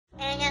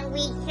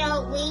we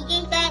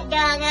just got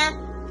done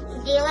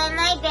doing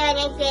my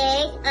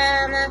benefits.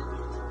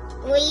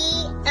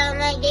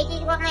 This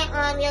is what my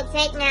arm looks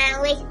like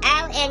now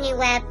without any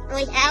weapon.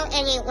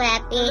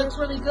 It looks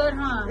really good,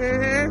 huh?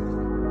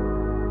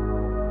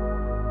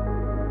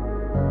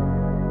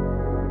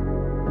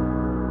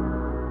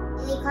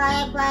 We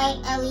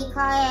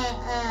call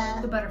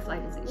it the butterfly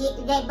disease.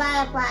 The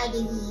butterfly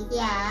disease,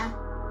 yeah.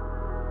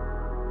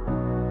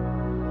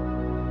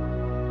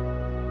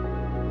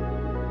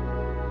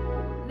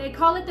 They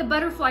call it the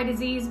butterfly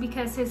disease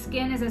because his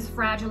skin is as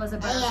fragile as a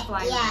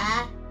butterfly.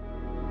 Yeah.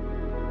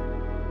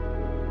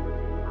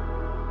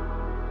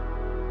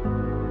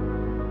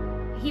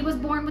 He was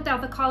born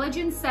without the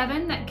collagen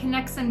 7 that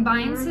connects and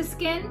binds his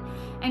skin,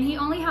 and he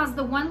only has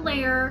the 1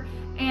 layer,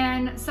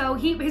 and so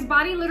his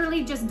body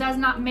literally just does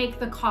not make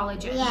the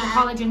collagen, the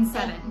collagen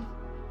 7.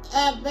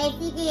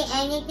 Basically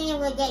anything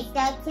would get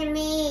stuck to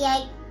me,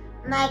 like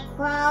my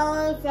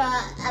clothes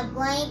or a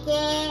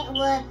blanket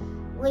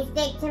would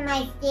stick to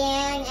my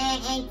skin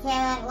and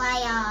tear it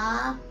right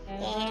off.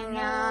 And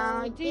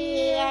oh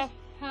dear,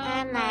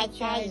 how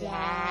much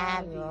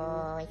I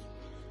love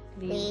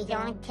you. Please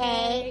don't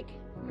take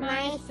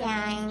my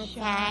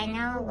sunshine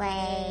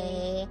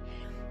away.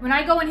 When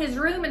I go in his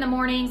room in the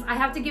mornings, I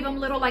have to give him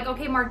little, like,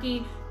 okay,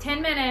 Marky,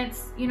 10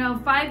 minutes,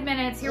 5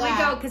 minutes, here we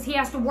go, because he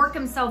has to work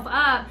himself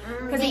up,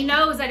 because he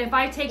knows that if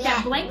I take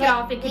that blanket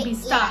off, it could be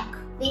stuck.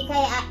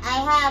 Because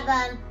I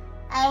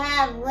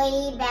have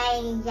really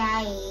bad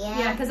anxiety.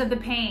 Yeah, because of the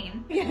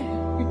pain.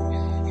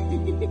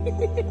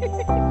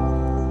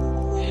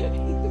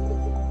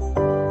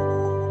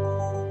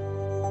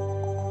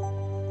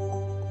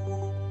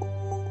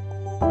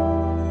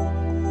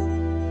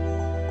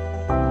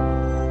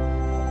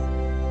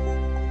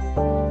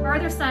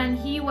 Son,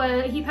 he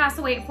passed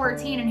away at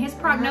 14, and his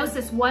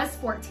prognosis was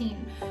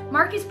 14.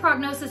 Marky's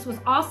prognosis was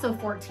also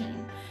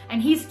 14,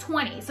 and he's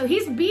 20, so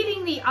he's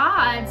beating the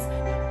odds.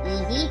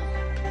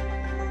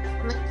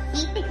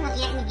 Cephas won't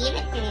let me give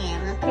it to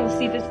him. Oh,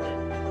 Cephas.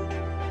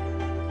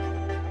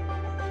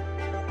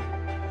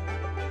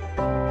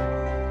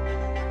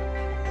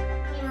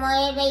 To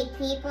motivate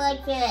people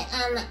to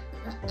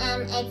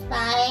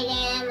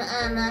inspire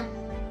them.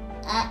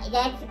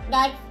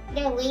 That's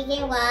the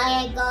reason why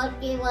I go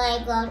through what I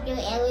go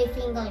through every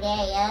single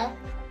day,